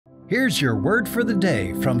Here's your word for the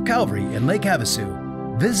day from Calvary in Lake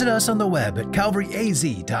Havasu. Visit us on the web at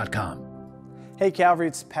calvaryaz.com. Hey Calvary,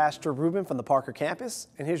 it's Pastor Ruben from the Parker campus,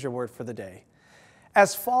 and here's your word for the day.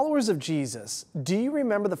 As followers of Jesus, do you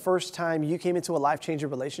remember the first time you came into a life-changing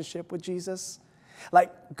relationship with Jesus?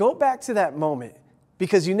 Go back to that moment,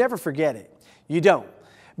 because you never forget it. You don't.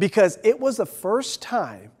 Because it was the first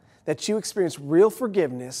time that you experienced real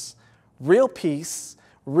forgiveness, real peace,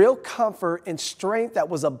 real comfort and strength that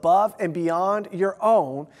was above and beyond your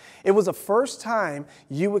own. It was the first time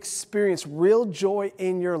you experienced real joy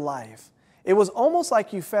in your life. It was almost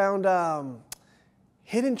like you found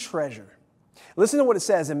hidden treasure. Listen to what it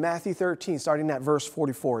says in Matthew 13, starting at verse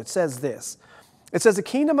 44. It says this. It says, "The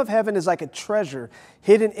kingdom of heaven is like a treasure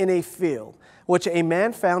hidden in a field, which a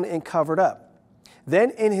man found and covered up.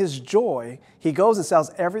 Then in his joy, he goes and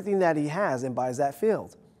sells everything that he has and buys that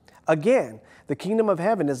field. Again, the kingdom of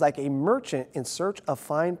heaven is like a merchant in search of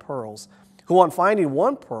fine pearls, who on finding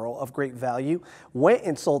one pearl of great value, went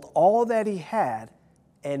and sold all that he had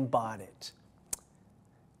and bought it."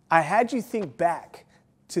 I had you think back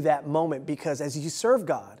to that moment, because as you serve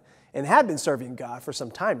God and have been serving God for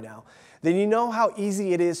some time now, then you know how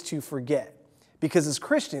easy it is to forget. Because as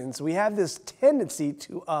Christians, we have this tendency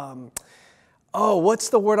to, what's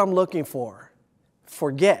the word I'm looking for?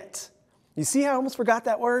 Forget. You see how I almost forgot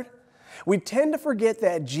that word? We tend to forget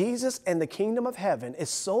that Jesus and the kingdom of heaven is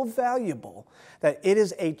so valuable that it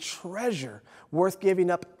is a treasure worth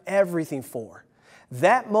giving up everything for.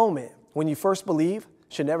 That moment when you first believe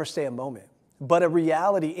should never stay a moment, but a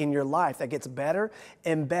reality in your life that gets better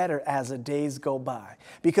and better as the days go by.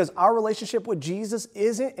 Because our relationship with Jesus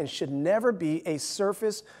isn't and should never be a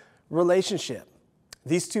surface relationship.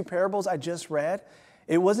 These two parables I just read,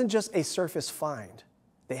 it wasn't just a surface find.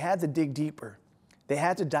 They had to dig deeper. They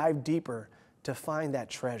had to dive deeper to find that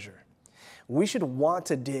treasure. We should want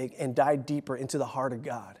to dig and dive deeper into the heart of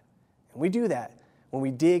God. And we do that when we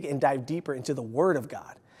dig and dive deeper into the Word of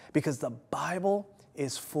God, because the Bible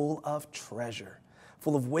is full of treasure,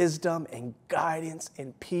 full of wisdom and guidance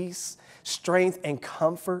and peace, strength and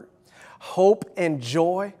comfort, hope and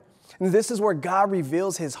joy. And this is where God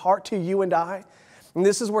reveals His heart to you and I. And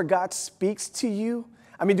this is where God speaks to you.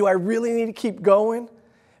 I mean, do I really need to keep going?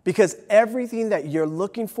 Because everything that you're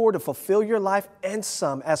looking for to fulfill your life and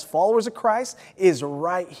some as followers of Christ is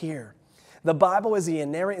right here. The Bible is the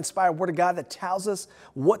inerrant, inspired Word of God that tells us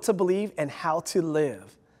what to believe and how to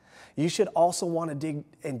live. You should also want to dig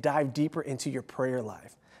and dive deeper into your prayer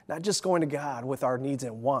life. Not just going to God with our needs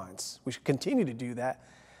and wants. We should continue to do that.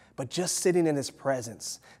 But just sitting in His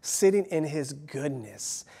presence, sitting in His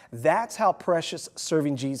goodness. That's how precious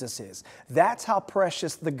serving Jesus is. That's how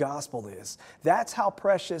precious the gospel is. That's how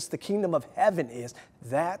precious the kingdom of heaven is.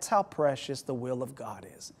 That's how precious the will of God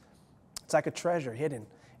is. It's like a treasure hidden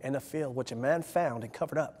in a field, which a man found and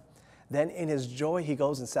covered up. Then in his joy, he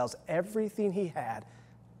goes and sells everything he had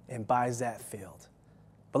and buys that field.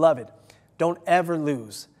 Beloved, don't ever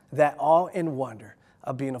lose that awe and wonder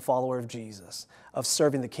of being a follower of Jesus, of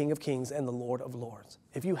serving the King of Kings and the Lord of Lords.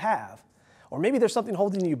 If you have, or maybe there's something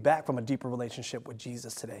holding you back from a deeper relationship with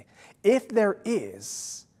Jesus today. If there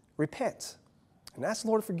is, repent and ask the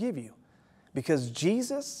Lord to forgive you, because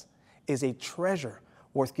Jesus is a treasure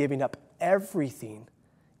worth giving up everything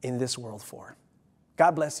in this world for.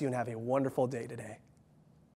 God bless you and have a wonderful day today.